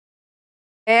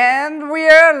And we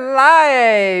are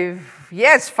live.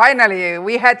 Yes, finally.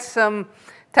 We had some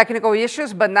technical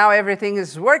issues, but now everything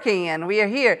is working and we are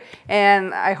here.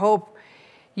 And I hope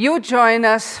you join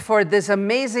us for this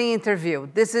amazing interview.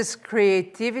 This is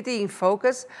Creativity in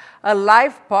Focus, a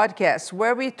live podcast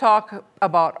where we talk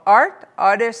about art,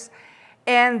 artists,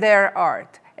 and their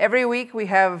art. Every week we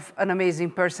have an amazing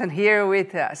person here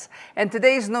with us. And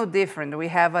today is no different. We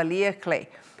have Aleah Klay.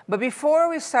 But before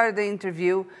we start the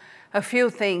interview, a few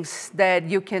things that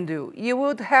you can do. You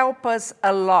would help us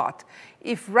a lot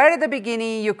if right at the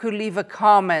beginning you could leave a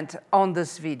comment on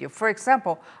this video. For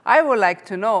example, I would like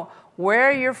to know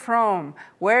where you're from,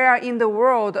 where in the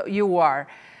world you are.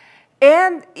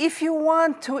 And if you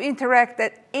want to interact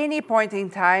at any point in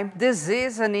time, this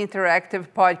is an interactive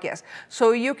podcast.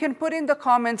 So you can put in the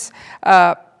comments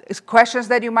questions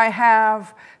that you might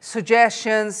have,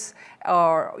 suggestions,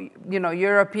 or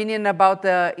your opinion about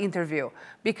the interview,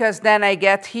 because then I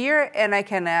get here and I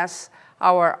can ask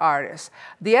our artists.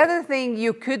 The other thing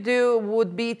you could do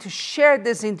would be to share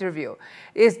this interview.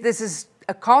 This is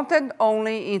a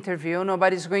content-only interview.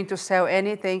 Nobody's going to sell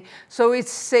anything, so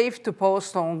it's safe to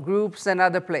post on groups and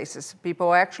other places.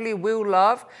 People actually will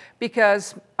love,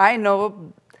 because I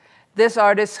know this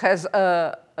artist has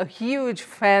a huge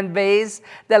fan base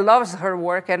that loves her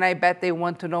work, and I bet they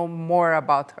want to know more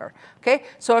about her. Okay,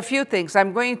 so a few things.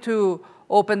 I'm going to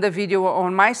open the video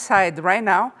on my side right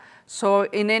now, so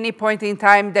in any point in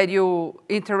time that you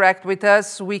interact with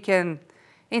us, we can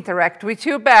interact with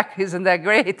you back. Isn't that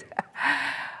great?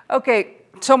 Okay,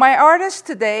 so my artist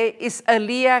today is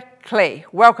Aleah Klay.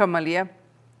 Welcome, Aleah.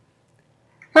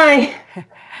 Hi.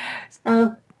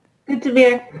 Good to be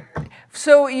here.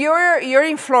 So you're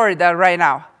in Florida right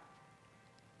now.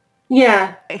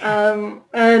 Yeah.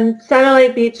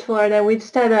 Satellite Beach, Florida. We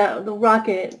just had the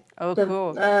rocket. Oh, the,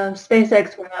 cool.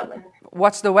 SpaceX went up.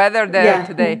 What's the weather there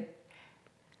today?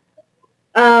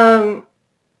 Very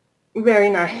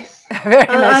nice. Very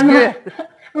nice. Good.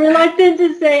 I'm reluctant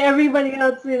to say everybody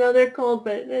else, they're cold,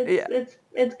 but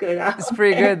it's good out. It's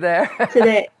pretty good there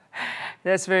today.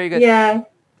 That's very good. Yeah.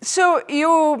 So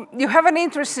you have an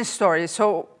interesting story.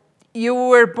 So you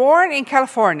were born in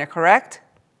California, correct?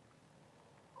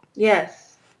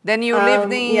 Yes. Then you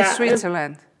lived in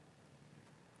Switzerland.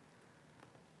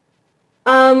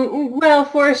 Well,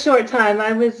 for a short time.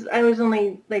 I was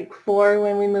only like 4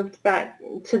 when we moved back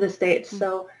to the States.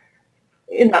 So,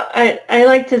 I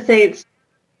like to say it's.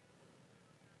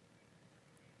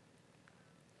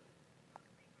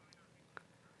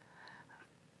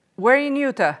 Where in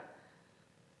Utah?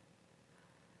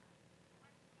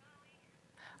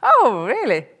 Oh,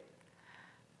 really?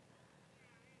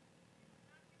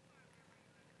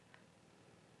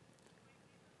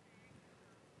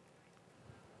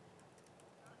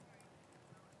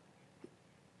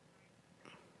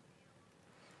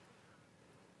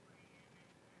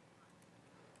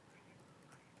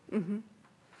 Mm-hmm.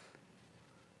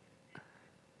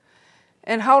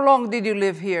 And how long did you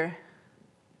live here?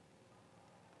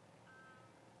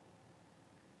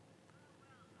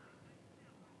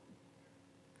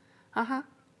 Uh-huh.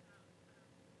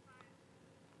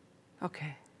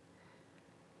 Okay.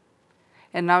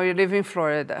 And now you live in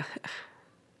Florida.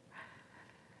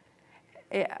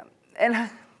 Yeah. And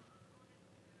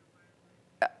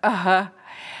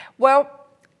well,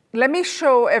 let me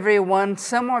show everyone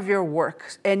some of your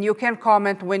work, and you can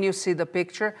comment when you see the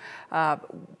picture.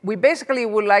 We basically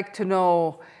would like to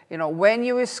know, when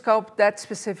you sculpt that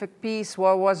specific piece,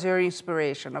 what was your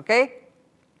inspiration, okay?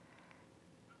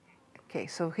 Okay,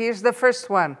 so here's the first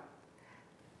one.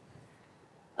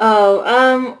 Oh,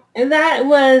 that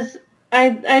was,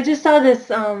 I just saw this,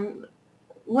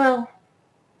 well,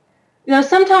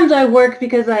 sometimes I work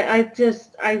because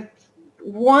I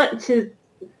want to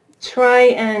try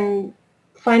and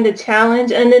find a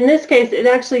challenge. And in this case,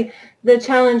 the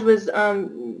challenge was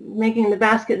making the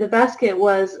basket. The basket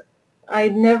was,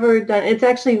 I'd never done, it's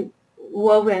actually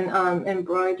woven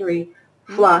embroidery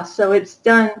floss. So it's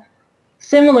done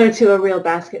similar to a real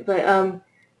basket, but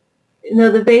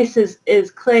the base is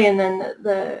clay, and then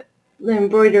the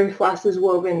embroidery floss is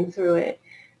woven through it.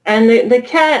 And the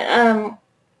cat,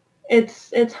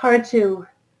 it's hard to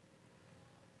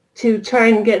try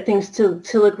and get things to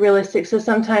look realistic. So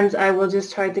sometimes I will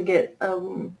just try to get I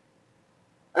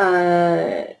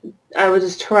will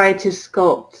just try to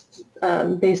sculpt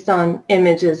based on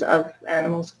images of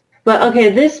animals. But okay,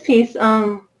 this piece,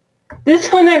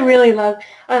 this one I really love.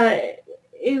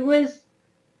 It was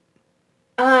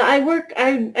I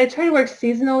try to work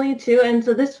seasonally too, and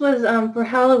so this was for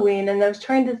Halloween, and I was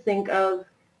trying to think of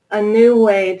a new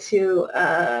way to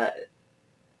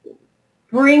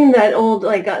bring that old,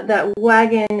 like that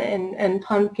wagon and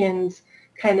pumpkins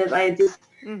kind of ideas.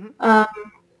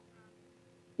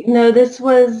 This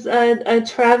was a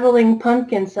traveling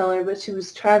pumpkin seller, but she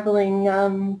was traveling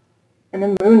in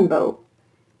a moonboat.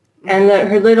 And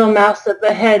her little mouse up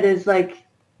ahead is like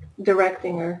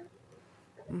directing her.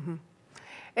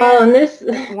 And this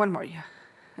one more, yeah.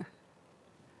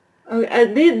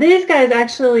 These guys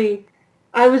actually,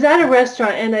 I was at a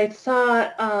restaurant and I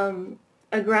saw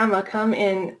a grandma come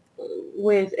in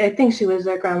with, I think she was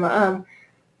their grandma,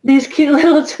 these cute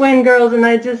little twin girls, and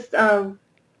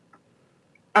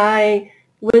I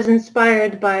was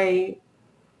inspired by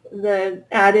the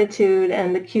attitude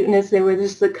and the cuteness. They were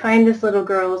just the kindest little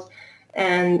girls,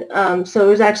 and so it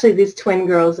was actually these twin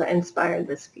girls that inspired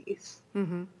this piece.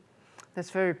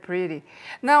 That's very pretty.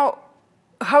 Now,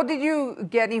 how did you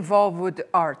get involved with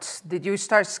arts? Did you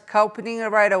start sculpting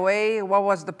right away? What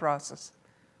was the process?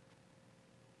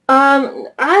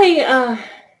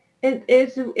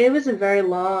 It was a very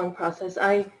long process.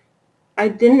 Oh.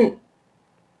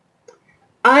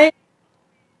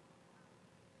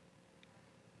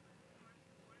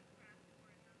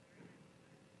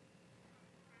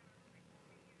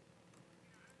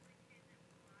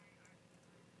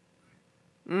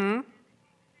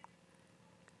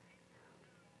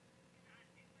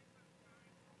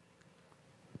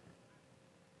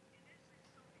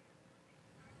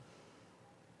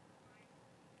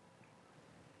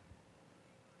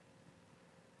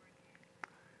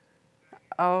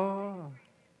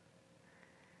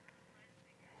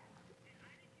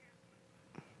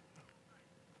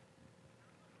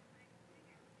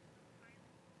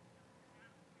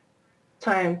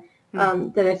 Time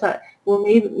that I thought, well,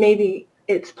 maybe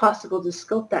it's possible to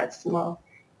sculpt that small,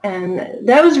 and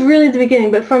that was really the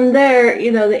beginning. But from there,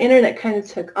 the internet kind of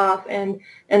took off, and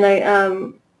I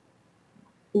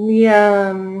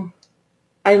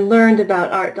learned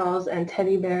about art dolls and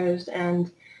teddy bears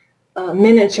and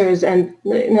miniatures, and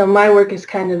my work is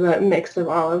kind of a mix of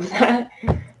all of that.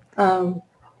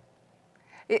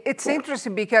 It's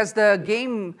interesting because the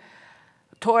game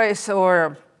toys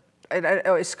or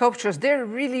sculptures, they're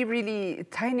really, really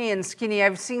tiny and skinny.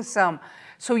 I've seen some.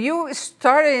 So you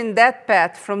started in that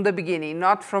path from the beginning,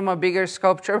 not from a bigger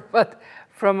sculpture, but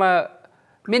from a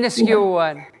minuscule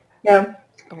one. Yeah.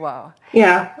 Wow.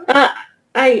 Yeah.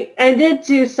 I did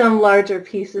do some larger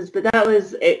pieces, but that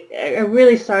was I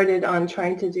really started on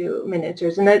trying to do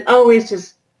miniatures, and I'd always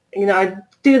just I'd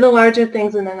do the larger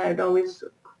things, and then I'd always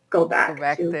go back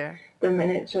to there. The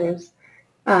miniatures.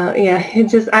 Yeah, I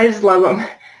just love them.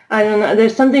 I don't know.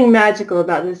 There's something magical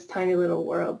about this tiny little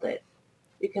world that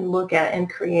you can look at and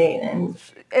create, and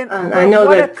I know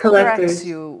that collectors. What attracts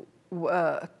you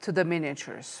to the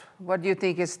miniatures? What do you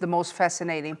think is the most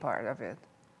fascinating part of it?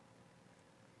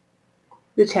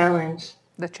 The challenge.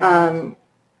 The challenge.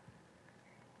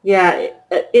 Yeah,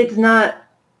 it's not.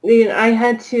 I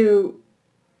had to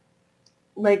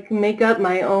make up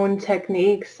my own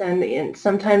techniques and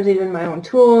sometimes even my own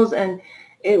tools, and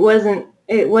it wasn't.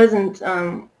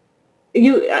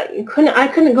 I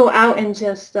couldn't go out and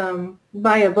just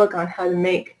buy a book on how to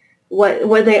make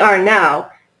what they are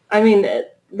now. I mean,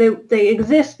 they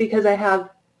exist because I have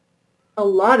a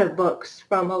lot of books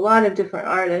from a lot of different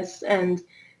artists, and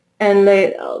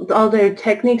all their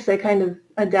techniques, I kind of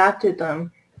adapted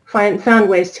them, found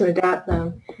ways to adapt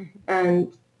them,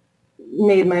 and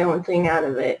made my own thing out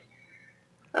of it.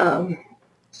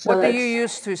 What do you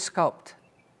use to sculpt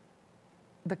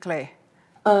the clay?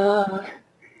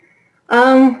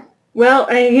 Well,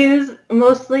 I use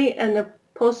mostly an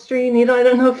upholstery needle. I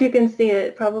don't know if you can see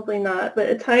it, probably not, but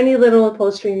a tiny little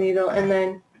upholstery needle, and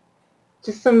then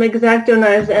just some X-Acto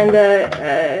knives and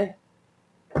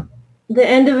the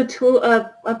end of a tool,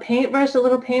 a paintbrush, a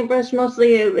little paintbrush.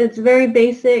 Mostly, it's very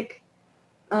basic.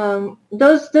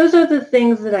 Those are the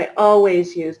things that I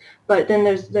always use. But then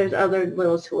there's other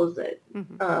little tools that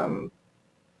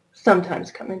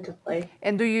sometimes come into play.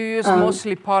 And do you use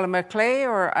mostly polymer clay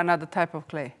or another type of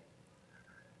clay?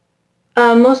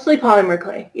 Mostly polymer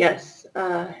clay, yes.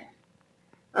 I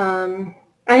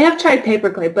have tried paper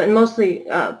clay, but mostly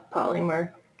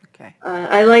polymer. Okay.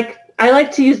 I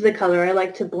like to use the color. I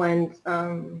like to blend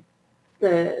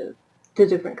the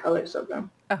different colors of them.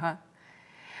 Uh-huh.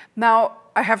 Now,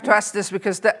 I have to ask this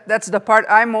because that's the part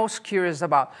I'm most curious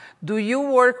about. Do you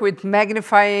work with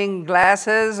magnifying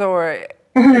glasses or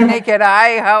naked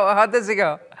eye? How does it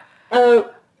go?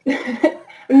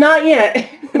 Not yet.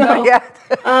 No. Not yet.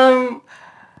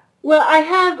 Well, I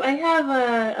have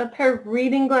a pair of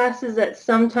reading glasses that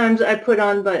sometimes I put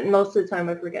on, but most of the time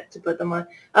I forget to put them on.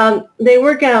 They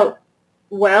work out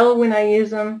well when I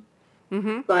use them.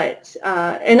 But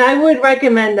and I would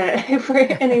recommend that for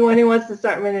anyone who wants to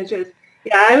start miniatures.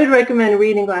 Yeah, I would recommend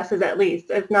reading glasses at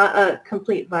least, if not a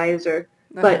complete visor.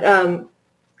 But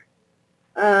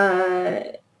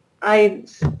I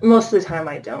most of the time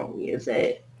I don't use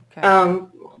it. Okay.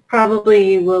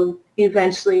 Probably will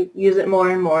eventually use it more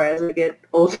and more as I get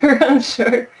older, I'm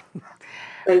sure.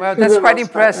 But Well, for that's the quite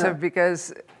most part, impressive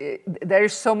because there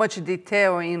is so much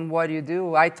detail in what you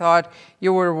do. I thought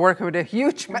you were working with a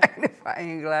huge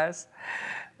magnifying glass.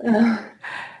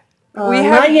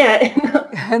 not yet.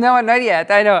 No, not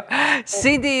yet. I know.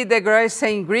 Cindy DeGraw is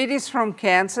saying, greetings from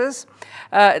Kansas.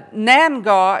 Nan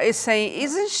Gaw is saying,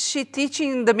 isn't she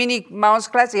teaching the Minnie Mouse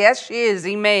class? Yes, she is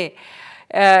in May.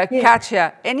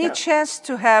 Katya, any chance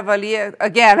to have Aleah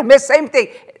again? The same thing.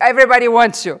 Everybody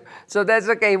wants you, so that's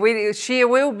okay. She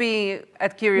will be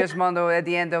at Curious Mondo at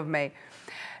the end of May.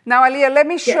 Now, Aleah, let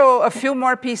me show a few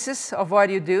more pieces of what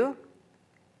you do,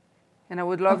 and I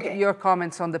would love your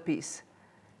comments on the piece.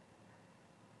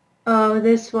 Oh,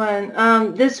 this one.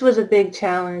 This was a big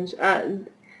challenge.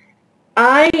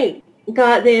 I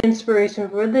got the inspiration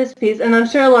for this piece, and I'm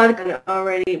sure a lot of you know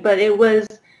already, but it was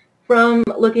from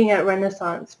looking at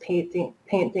Renaissance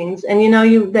paintings. And you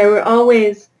know, there were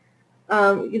always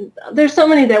there's so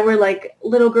many that were like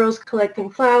little girls collecting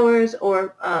flowers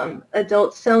or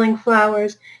adults selling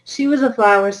flowers. She was a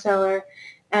flower seller,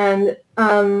 and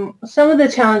some of the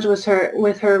challenge with her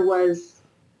was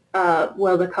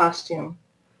well, the costume.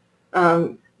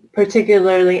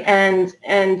 Particularly, and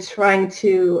trying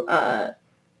to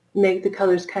make the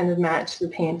colors kind of match the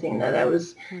painting that I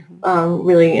was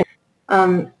really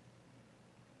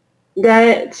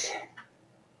this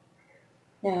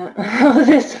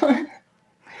one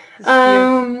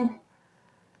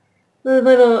the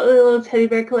little teddy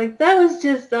bear collect, that was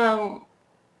just I don't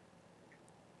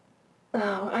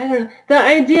know, the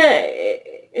idea.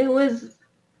 It was,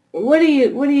 what do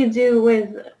you do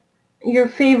with your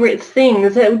favorite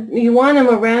things that you want them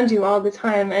around you all the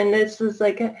time? And this was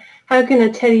like, how can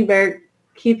a teddy bear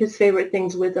keep his favorite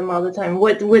things with him all the time?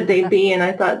 What would they be? And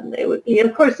I thought it would be,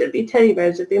 of course, it'd be teddy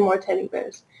bears. It'd be more teddy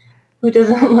bears. Who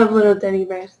doesn't love little teddy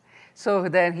bears? So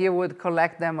then he would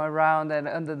collect them around and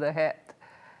under the head.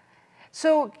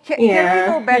 So can we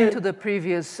go back to the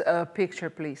previous picture,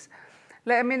 please?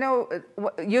 Let me know,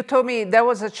 you told me that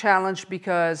was a challenge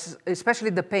because, especially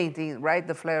the painting, right?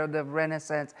 The flair of the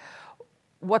Renaissance.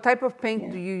 What type of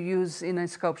paint do you use in a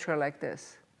sculpture like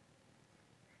this?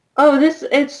 Oh,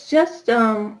 it's just,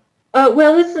 well,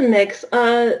 it's a mix.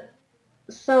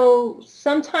 So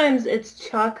sometimes it's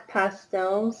chalk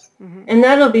pastels, and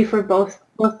that'll be for both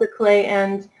the clay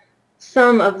and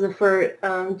some of the fur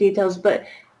details, but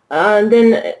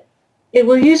then it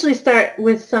will usually start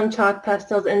with some chalk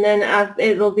pastels, and then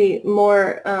it'll be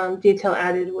more detail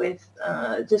added with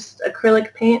just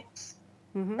acrylic paints,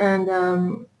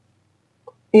 and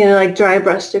you know, like dry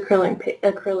brushed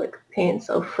acrylic paint,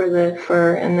 so for the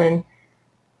fur, and then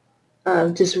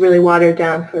just really watered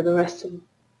down for the rest of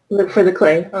for the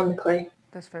clay, on the clay.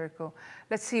 That's very cool.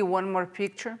 Let's see one more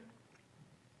picture.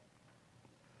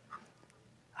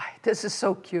 This is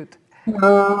so cute.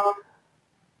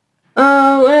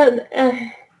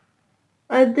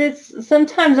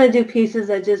 Sometimes I do pieces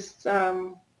that just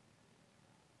are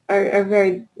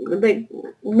very, like,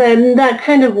 that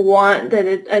kind of want that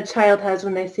a child has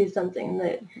when they see something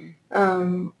that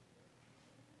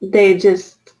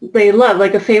they love,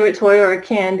 like a favorite toy or a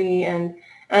candy, and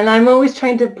I'm always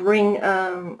trying to bring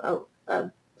a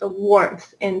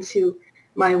warmth into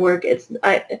my work.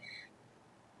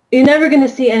 You're never going to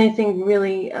see anything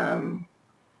really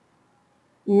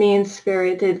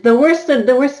mean-spirited. The worst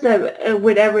that I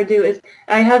would ever do is,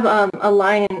 I have a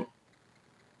line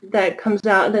that comes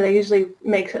out that I usually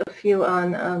make a few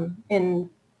on in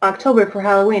October for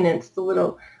Halloween. And it's the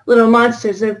little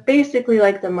monsters. They're basically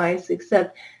like the mice,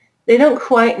 except they don't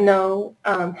quite know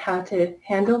how to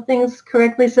handle things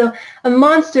correctly. So a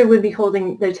monster would be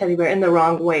holding their teddy bear in the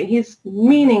wrong way. He's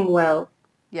meaning well,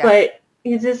 but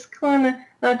he's just kind of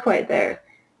not quite there.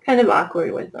 Kind of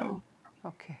awkward with them.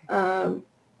 Okay.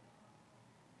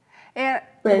 And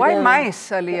why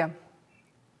mice, Aleah?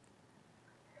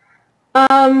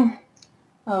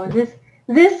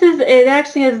 It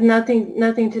actually has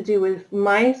nothing to do with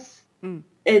mice.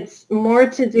 It's more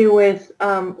to do with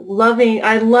loving.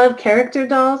 I love character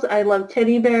dolls, I love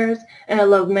teddy bears, and I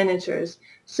love miniatures.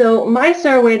 So mice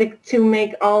are a way to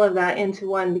make all of that into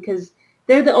one, because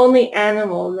they're the only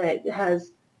animal that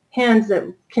has hands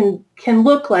that can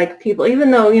look like people,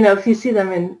 even though, you know, if you see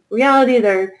them in reality,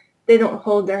 they don't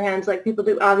hold their hands like people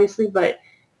do, obviously, but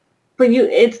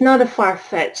it's not a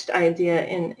far-fetched idea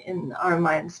in our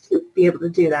minds to be able to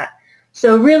do that.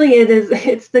 So really,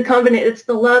 it's the combination. It's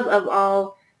the love of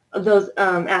all of those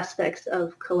aspects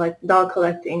of doll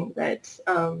collecting that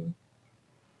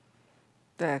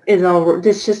is all.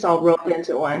 It's just all rolled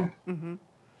into one. Mm-hmm.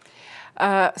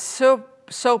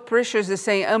 So Precious is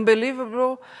saying,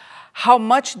 unbelievable how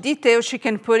much detail she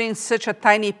can put in such a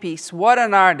tiny piece. What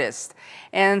an artist.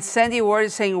 And Sandy Ward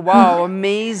is saying, wow,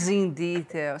 amazing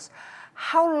details.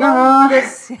 How long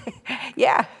does,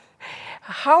 yeah,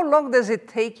 how long does it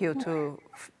take you to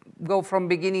go from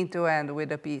beginning to end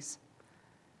with a piece?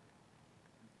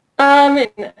 I'm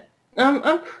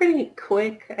pretty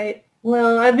quick.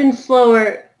 I've been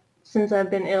slower since I've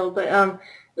been ill, but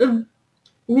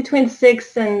between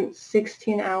 6 and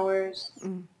 16 hours,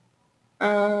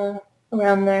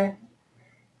 around there.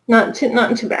 Not too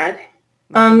bad.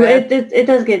 It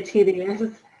does get tedious.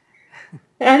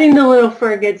 Adding the little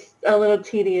fur gets a little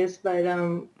tedious, but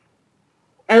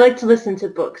I like to listen to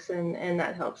books, and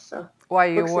that helps. So while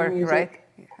you work, right?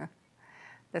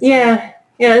 Yeah.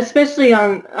 Yeah, especially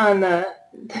on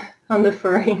the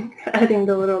furring, adding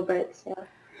the little bits. Yeah.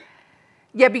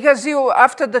 Yeah, because you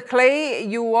after the clay,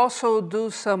 you also do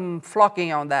some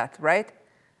flocking on that, right?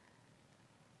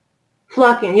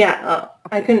 Flocking, yeah.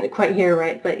 Okay. I couldn't quite hear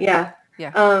right, but yeah.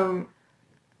 Yeah.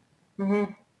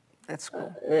 That's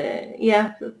cool.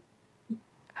 Yeah.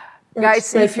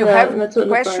 Guys, if you have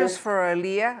questions for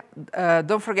Aleah,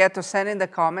 don't forget to send in the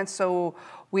comments so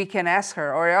we can ask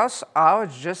her, or else I'll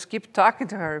just keep talking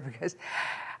to her because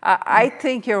I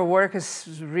think your work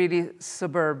is really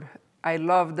superb. I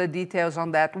love the details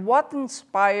on that. What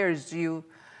inspires you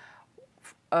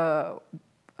a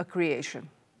creation?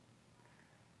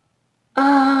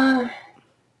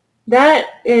 That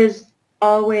is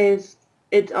always,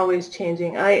 it's always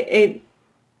changing. It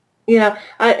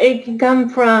can come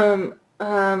from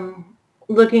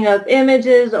looking up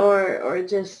images or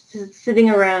just sitting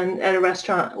around at a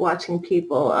restaurant watching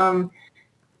people.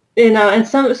 And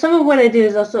some of what I do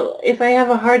is also, if I have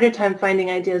a harder time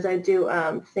finding ideas, I do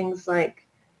things like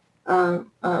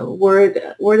word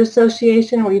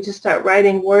association, where you just start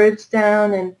writing words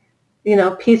down and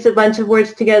piece a bunch of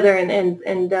words together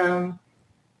and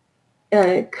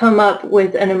come up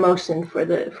with an emotion for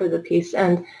the piece.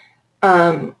 And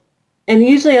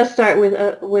usually I'll start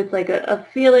with like a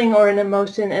feeling or an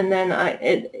emotion, and then I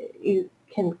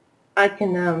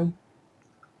can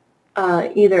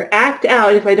either act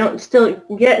out if I don't still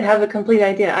have a complete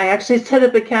idea. I actually set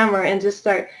up a camera and just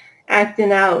start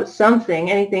acting out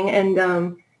anything, and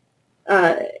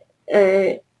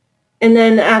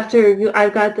then after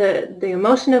I've got the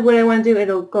emotion of what I want to do,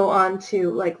 it'll go on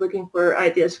to like looking for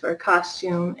ideas for a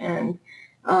costume, and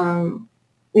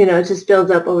it just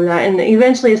builds up over that, and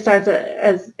eventually it starts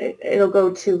as it'll go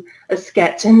to a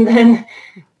sketch, and then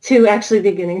to actually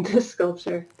beginning the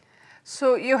sculpture.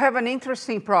 So you have an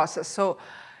interesting process. So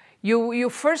you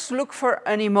first look for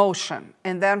an emotion,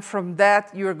 and then from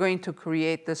that you're going to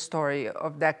create the story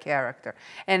of that character,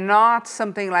 and not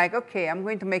something like, okay, I'm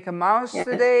going to make a mouse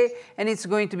today, and it's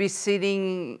going to be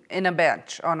sitting on a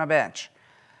bench.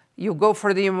 You go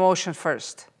for the emotion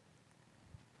first.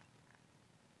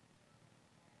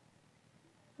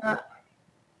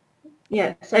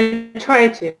 Yes, I try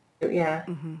to. Yeah.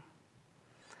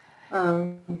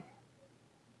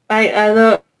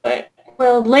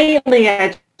 Well, lately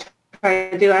I try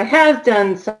to do. I have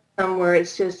done some where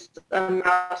it's just a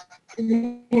mouse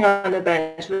sitting on a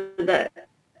bench, but that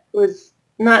was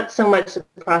not so much the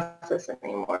process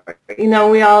anymore.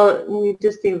 We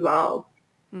just evolve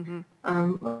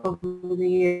over the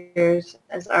years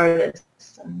as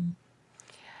artists.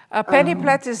 Penny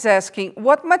Platt is asking,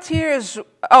 what materials?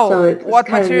 What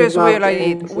materials will I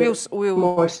need? We'll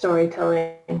more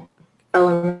storytelling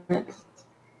elements.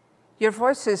 Your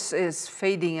voice is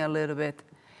fading a little bit.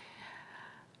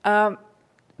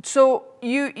 So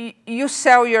you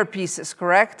sell your pieces,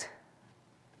 correct?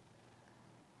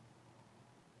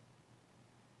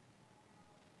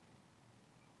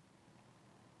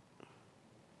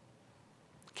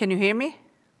 Can you hear me?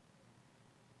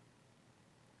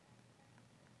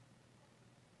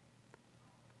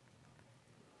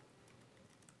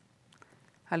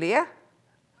 Aleah?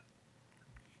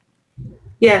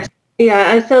 Yes.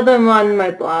 Yeah, I sell them on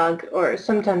my blog, or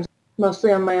sometimes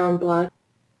mostly on my own blog.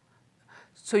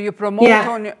 So you promote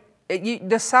on your,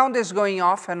 the sound is going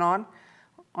off and on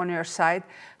your side.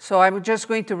 So I'm just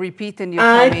going to repeat, and you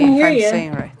tell me if I'm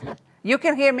saying right. You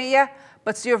can hear me, yeah,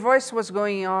 but your voice was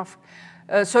going off.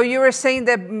 So you were saying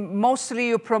that mostly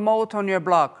you promote on your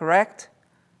blog, correct?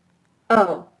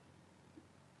 Oh.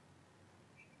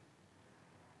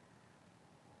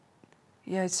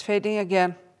 Yeah, it's fading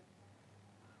again.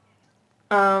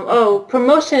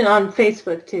 Promotion on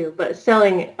Facebook too, but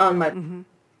selling on my.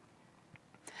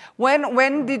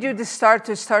 When did you start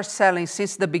selling?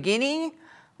 Since the beginning,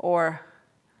 or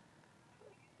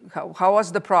how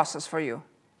was the process for you?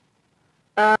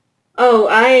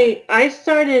 I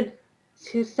started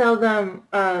to sell them.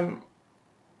 I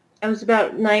was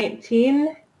about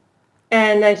 19,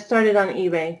 and I started on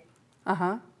eBay.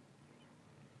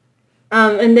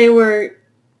 And they were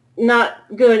not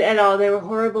good at all. They were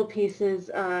horrible pieces.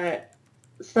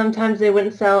 Sometimes they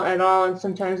wouldn't sell at all, and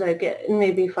sometimes I'd get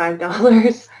maybe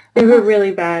 $5. They were really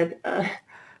bad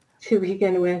to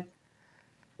begin with.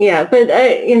 Yeah, but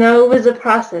it was a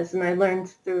process, and I learned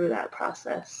through that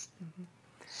process.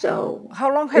 So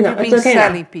how long have you been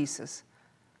selling pieces?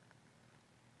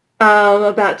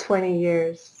 About 20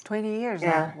 years. 20 years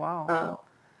Yeah. now. Wow.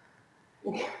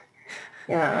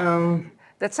 Yeah.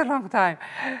 That's a long time.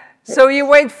 So you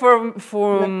went from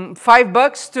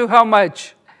 $5 to how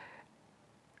much?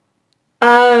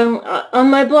 On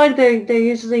my blog, they're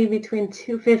usually between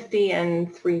 $250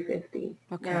 and $350.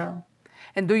 Okay. Now.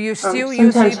 And do you still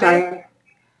use eBay? Higher.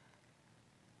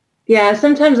 Yeah,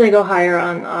 sometimes I go higher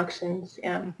on auctions.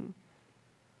 Yeah.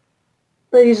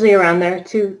 But usually around there,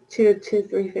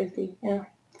 $350. Yeah.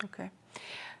 Okay.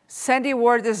 Sandy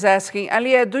Ward is asking,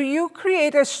 Aleah, do you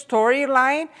create a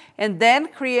storyline and then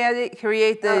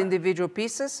create the individual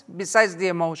pieces besides the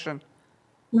emotion?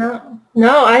 No,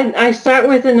 I start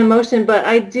with an emotion, but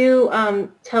I do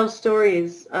tell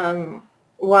stories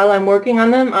while I'm working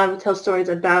on them. I would tell stories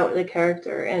about the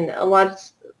character, and a lot of,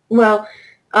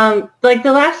 like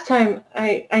the last time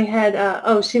I had,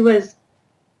 she was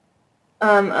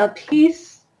a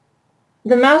piece,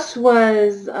 the mouse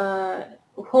was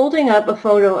holding up a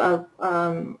photo of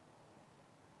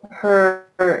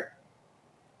her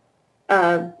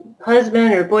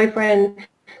husband or boyfriend,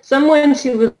 someone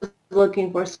she was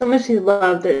looking for, someone she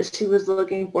loved that she was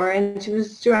looking for, and she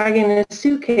was dragging a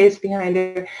suitcase behind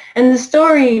her. And the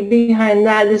story behind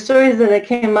that, the stories that I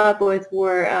came up with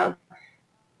were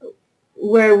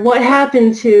what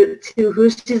happened to who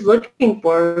she's looking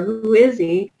for, who is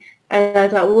he? And I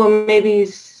thought, well, maybe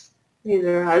he's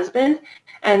her husband,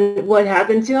 and what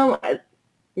happened to him?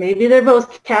 Maybe they're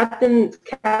both captains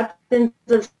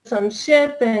of some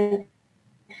ship, and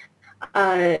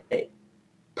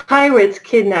pirates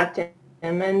kidnapped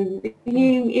him, and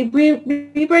he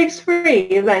breaks free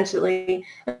eventually,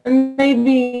 and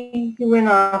maybe he went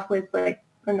off with like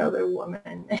another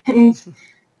woman, and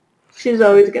she's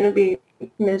always going to be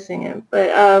missing him.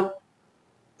 But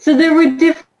so there were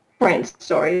different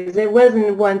stories. It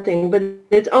wasn't one thing, but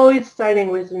it's always starting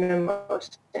with an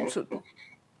emotion. So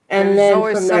and then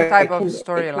always from some there, type of it can go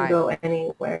storyline.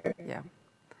 anywhere. Yeah.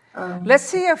 Let's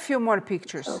see a few more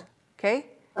pictures, okay?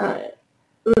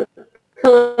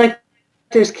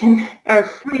 Collectors are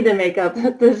free to make up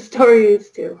the stories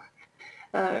too.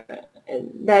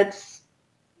 That's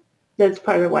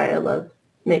part of why I love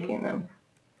making them.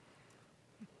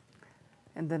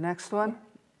 And the next one?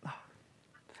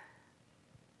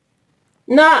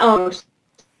 Not emotion,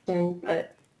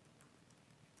 but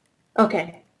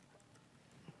okay.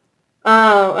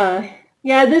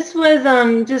 Yeah, this was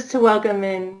just to welcome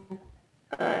in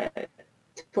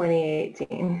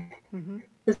 2018.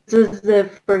 This is the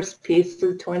first piece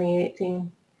of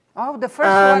 2018. Oh, the first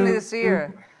one is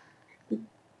here.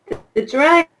 The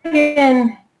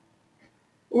dragon,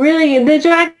 really, the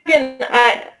dragon,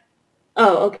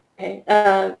 okay.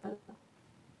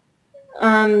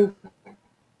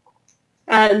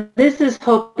 This is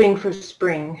hoping for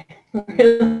spring,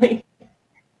 really.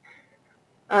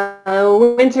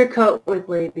 Winter coat with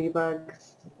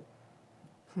ladybugs.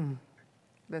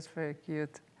 That's very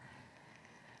cute.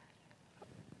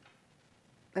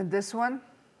 And this one?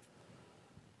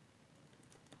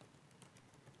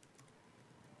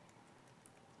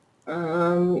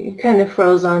 You kind of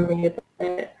froze on me a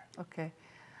bit. Okay.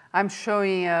 I'm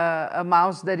showing a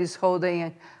mouse that is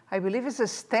holding, I believe it's a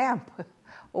stamp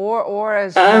or a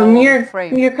small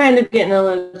frame. You're kind of getting a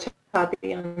little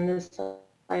choppy on this side.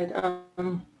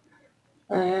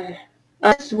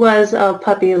 This was a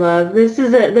puppy love. This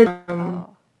is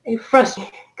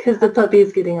frustrating because the puppy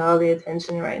is getting all the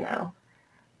attention right now.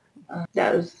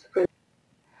 That was.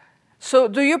 So,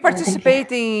 do you participate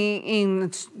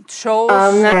in shows?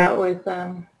 Not with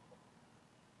her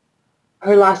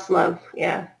lost love.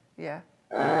 Yeah. Yeah.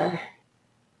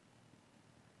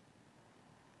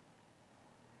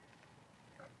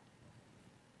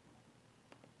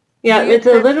 Yeah, it's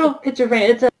a little picture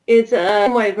frame. It's a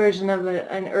white version of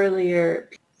an earlier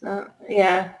piece.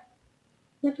 Yeah,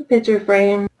 little picture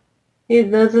frame.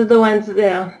 Those are the ones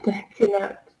that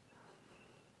kidnapped.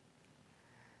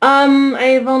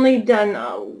 I've only done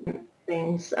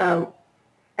things. I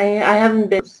haven't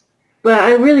been, but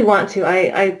I really want to.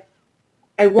 I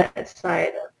want that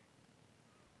side.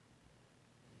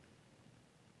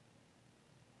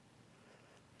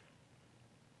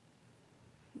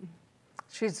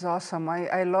 She's awesome.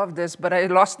 I love this, but I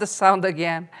lost the sound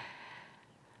again.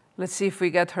 Let's see if we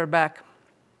get her back.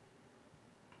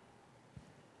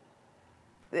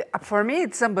 For me,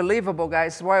 it's unbelievable,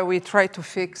 guys, why we try to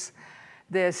fix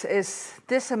this is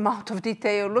this amount of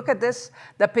detail. Look at this,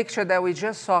 the picture that we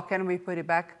just saw. Can we put it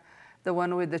back? The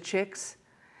one with the chicks.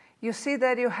 You see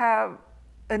that you have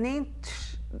an inch,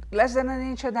 less than an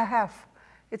inch and a half.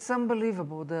 It's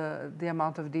unbelievable, the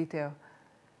amount of detail.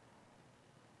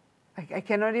 I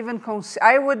cannot even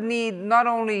I would need not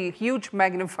only huge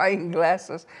magnifying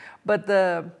glasses, but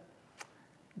the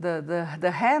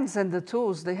hands and the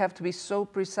tools, they have to be so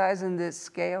precise in this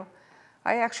scale.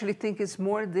 I actually think it's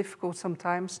more difficult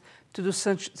sometimes to do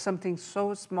something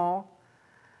so small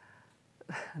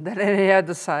than any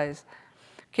other size.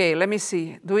 Okay, let me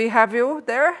see. Do we have you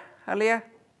there, Aleah?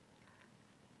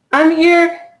 I'm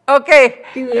here. Okay,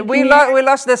 we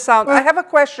lost the sound. I have a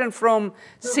question from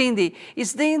Cindy.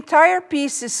 Is the entire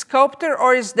piece sculpted,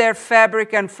 or is there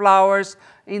fabric and flowers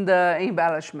in the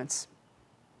embellishments?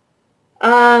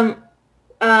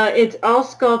 It's all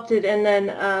sculpted, and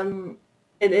then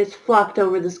it is flocked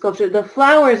over the sculpture. The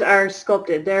flowers are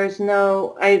sculpted. There's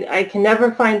no, I can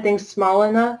never find things small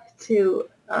enough to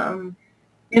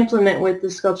implement with the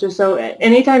sculpture. So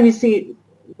anytime you see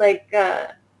like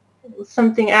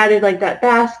something added, like that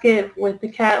basket with the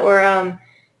cat, or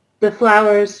the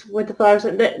flowers with the flowers,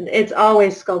 it's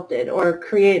always sculpted or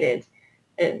created.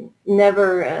 It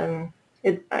never,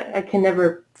 I can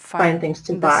never find things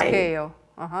to buy. The scale.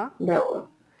 No.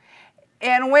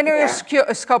 And when you're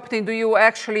sculpting, do you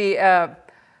actually, are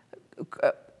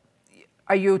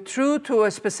you true to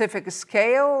a specific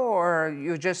scale, or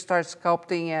you just start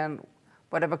sculpting and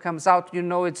whatever comes out, you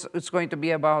know it's going to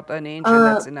be about an inch and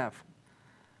that's enough?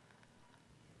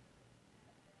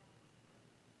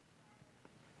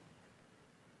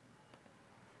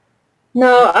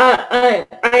 No,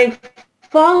 I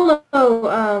follow,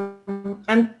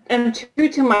 I'm true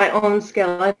to my own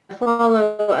scale. I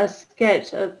follow a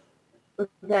sketch of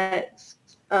that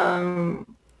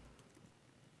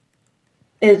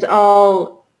is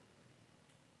all,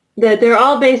 they're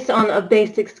all based on a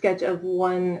basic sketch of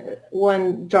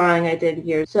one drawing I did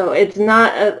here. So it's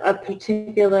not a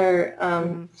particular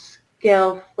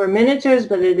scale for miniatures,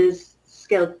 but it is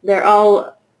scaled. They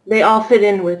all fit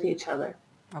in with each other.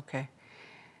 Okay.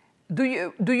 Do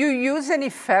you use any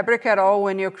fabric at all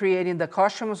when you're creating the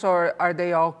costumes, or are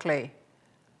they all clay?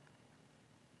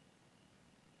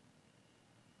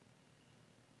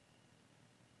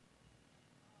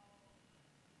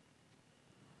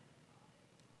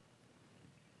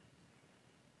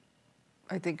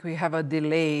 I think we have a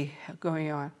delay going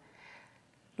on.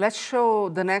 Let's show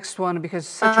the next one because it's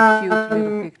such a cute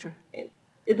little picture.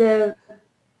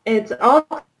 It's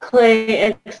all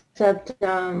clay except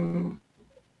the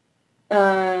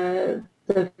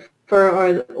fur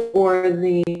or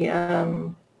the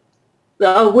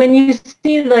when you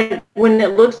see, like, when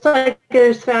it looks like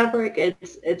there's fabric,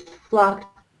 it's flocked.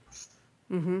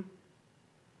 Mm-hmm.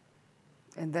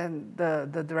 And then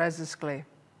the dress is clay.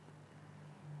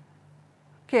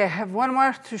 Okay, I have one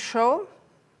more to show.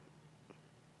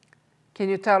 Can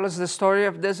you tell us the story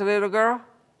of this little girl?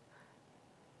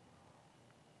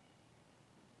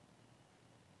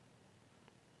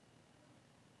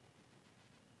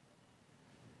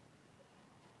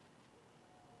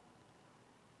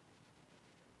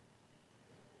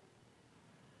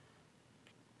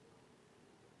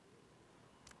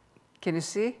 Can you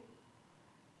see?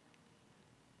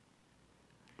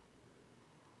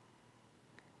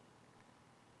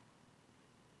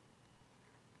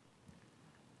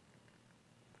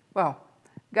 Well,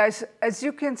 guys, as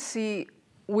you can see,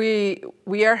 we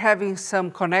are having some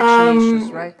connection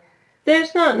issues, right?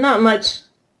 There's not much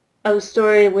of a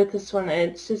story with this one.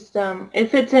 It's just it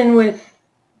fits in with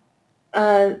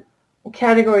a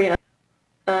category of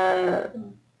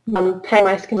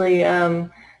my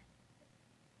skin.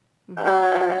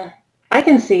 I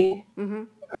can see. Mm-hmm.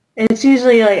 It's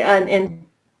usually like an in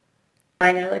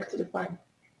I like to define.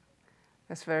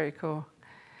 That's very cool.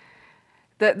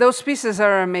 Those pieces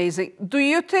are amazing. Do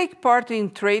you take part in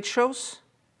trade shows?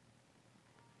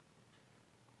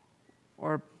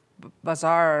 Or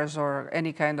bazaars or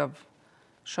any kind of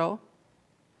show?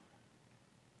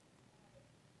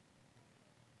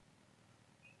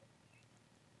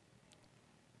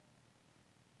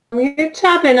 You're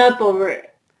chopping up over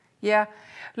it. Yeah.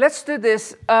 Let's do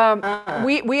this.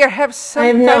 We have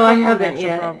some I haven't connection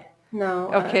yet. problem.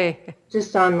 No. Okay.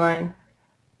 Just online.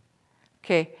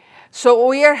 Okay. So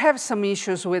we have some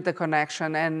issues with the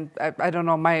connection, and I don't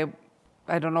know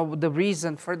I don't know the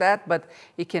reason for that, but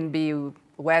it can be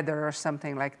weather or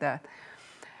something like that.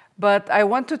 But I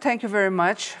want to thank you very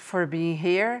much for being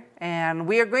here, and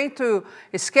we are going to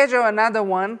schedule another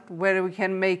one where we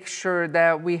can make sure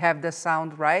that we have the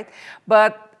sound right.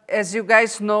 But as you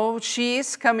guys know, she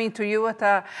is coming to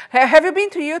Utah. Have you been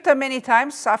to Utah many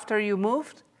times after you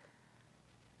moved?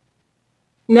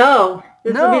 No,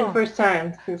 this will be the first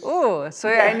time. Oh, so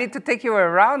yeah, I need to take you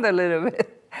around a little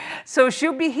bit. So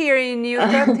she'll be here in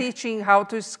Utah teaching how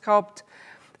to sculpt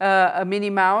a Minnie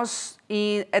Mouse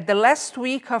at the last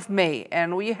week of May.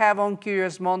 And we have on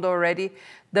Curious Mondo already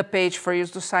the page for you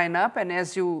to sign up. And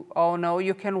as you all know,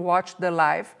 you can watch the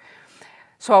live.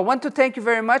 So I want to thank you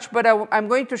very much, but I'm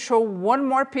going to show one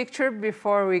more picture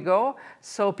before we go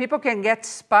so people can get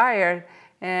inspired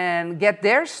and get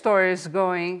their stories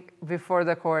going before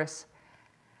the course.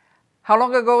 How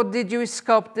long ago did you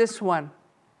sculpt this one?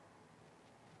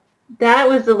 That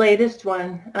was the latest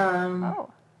one.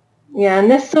 Yeah,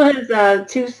 and this was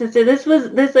two sisters.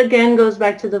 This again goes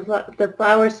back to the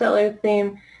flower seller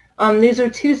theme. These are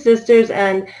two sisters,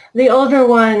 and the older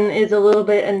one is a little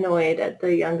bit annoyed at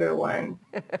the younger one.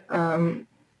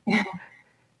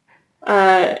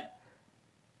 I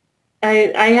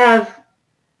have.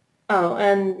 Oh,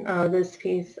 and this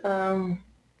piece.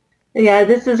 Yeah,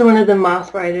 this is one of the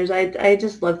moth riders. I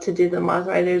just love to do the moth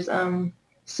riders.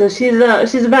 So she's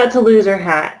about to lose her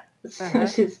hat.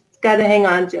 She's got to hang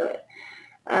on to it.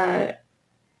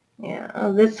 Yeah,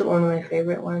 this is one of my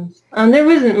favorite ones. There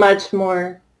wasn't much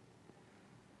more.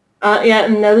 Yeah,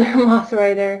 another moth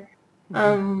rider.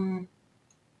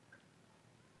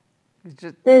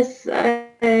 This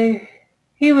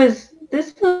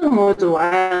film was a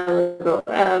while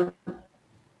ago.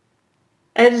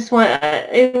 I just want,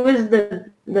 it was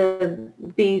the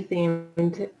bee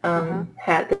themed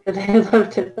hat that I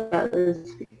loved about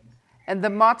this piece. And the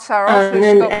moths are also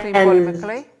sculpting polymer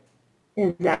clay?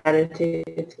 His attitude.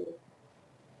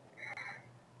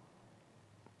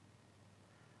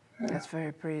 That's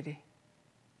very pretty.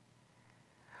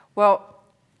 Well,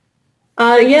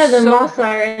 yeah, the moths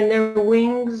are, and their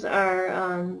wings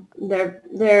are,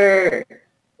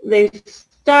 they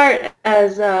start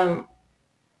as, oh,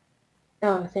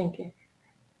 thank you.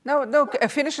 No,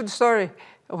 finish the story.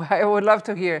 I would love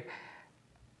to hear.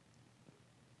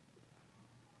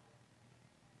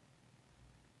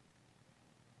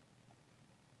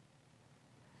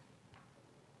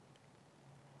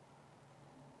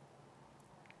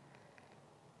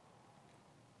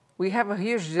 We have a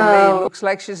huge delay. It looks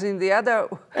like she's in the other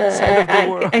side of the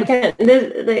world. I can't,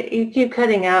 you keep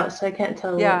cutting out, so I can't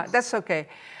tell. Yeah, that's okay.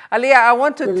 Aleah, I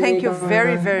want to thank you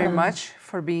very, very much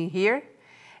for being here.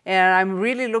 And I'm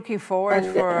really looking forward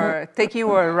for taking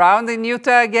you around in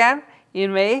Utah again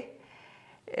in May.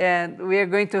 And we are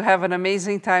going to have an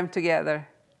amazing time together.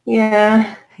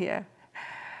 Yeah. Yeah.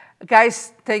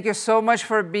 Guys, thank you so much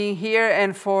for being here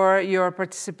and for your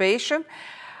participation.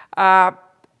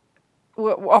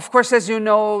 Of course, as you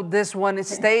know, this one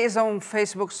stays on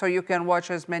Facebook, so you can watch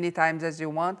as many times as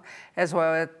you want, as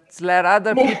well as let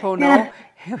other people know.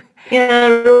 Yeah,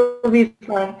 it'll be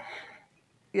fun.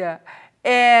 Yeah.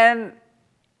 And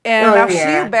I'll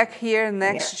see you back here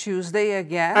next Tuesday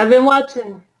again. I've been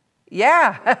watching.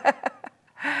 Yeah.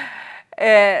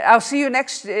 I'll see you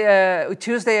next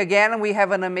Tuesday again. We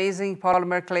have an amazing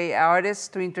polymer clay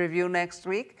artist to interview next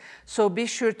week. So be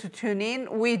sure to tune in.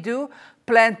 We do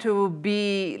plan to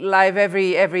be live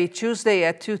every Tuesday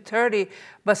at 2:30,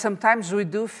 but sometimes we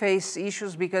do face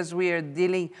issues because we are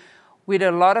dealing with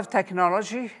a lot of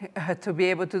technology to be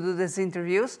able to do these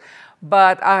interviews.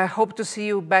 But I hope to see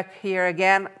you back here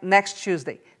again next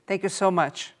Tuesday. Thank you so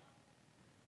much.